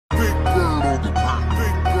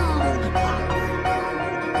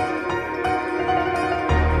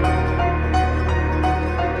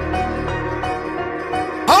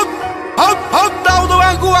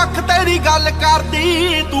अख तेरी गल करदी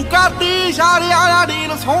तू करदी इशारे आला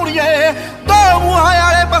नील सोहणिए दो मूहां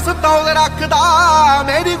वाले पस्तौल रखदा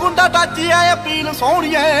मेरी गुंडा टाची है अपील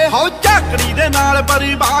सोहणिए हो झाकड़ी दे नाल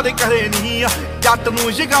बर्बाद करे नी जट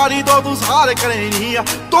नूं शिकारी तो तू सार करे नी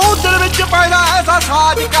तू दिल विच पैदा ऐसा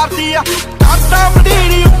साज करदी काटा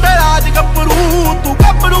मंडीरी उत्ते राज गबरू तू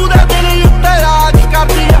गबरू दे दिल उत्ते राज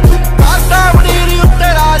करदी काटा मंडीरी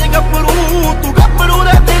उत्ते राज गबरू तू गबरू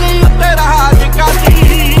दे दिल उत्ते राज करदी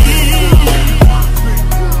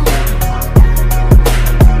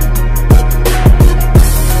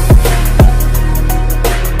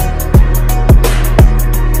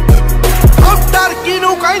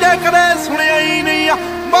कदे सुनिया ही नहीं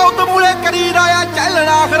मौत मूले करी राया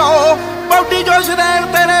चलना फिरो बौटी जो शरैन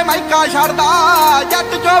तेरे माइका छड़दा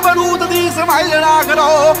जट चो बरूद दी समाइल ना करो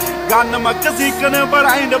गन मक सीकन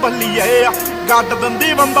बराइंड बल्लीए गट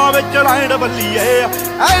दंदी बंदा विच राइंड बल्लीए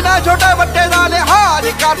ऐना छोटे बट्टे दा लिहाज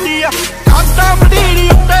करदी काटा मंडीरी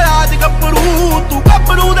उत्ते राज गबरू तू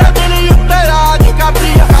गबरू दे दिल उत्ते राज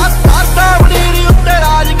करदी काटा मंडीरी उत्ते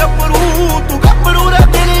राज गबरू तू गबरू दे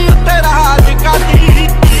दिल उत्ते राज करदी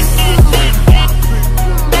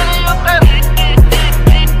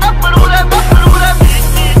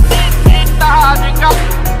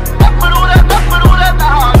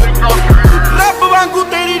रब वांगू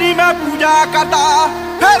तेरी नी मैं पूजा करदा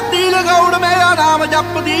फिरदी लगाउड़ मेरा नाम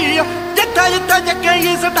जपदी जिथे जिथे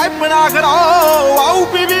जगेगी स्टैप ना करो आऊ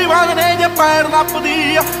पीवी वांगने जे पैर नपदी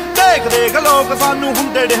देख देख लोग सानू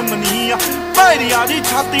हुंदे डिमनी पैरियां दी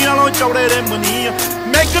छाती नालों चौड़े रिमनी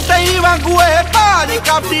मिग तई वांगू ए ताज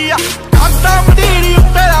करदी काटा मंडीरी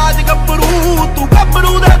उत्ते राज गबरू तू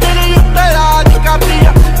गबरू दे दिल उत्ते राज करदी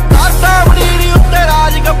काटा मंडीरी उत्ते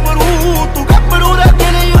राज गबरू तू गबरू दे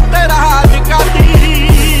दिल उत्ते राज करदी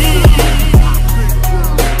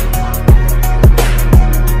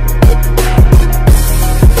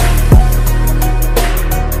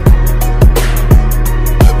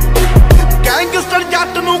गैंगस्टर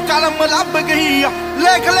जट नूं कलम लभ गई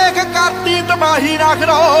लिख लिख करती तबाही ना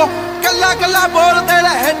करो कला कला बोल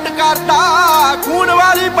तेरा हिट करदा खून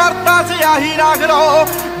वाली बरता सियाही ना करो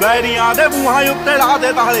बैरियां दे मूहां उत्ते ला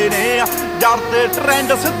दे ताले ने जट ते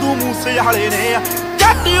ट्रेंड सिद्धू मूसे वाले ने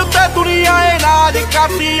जट उत्ते दुनिया ए नाज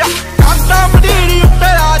करदी काटा मंडीरी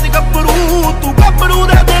उत्ते राज गबरू तू गबरू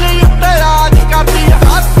दे दिल उत्ते राज करदी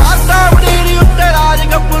काटा मंडीरी उत्ते राज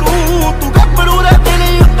गबरू तू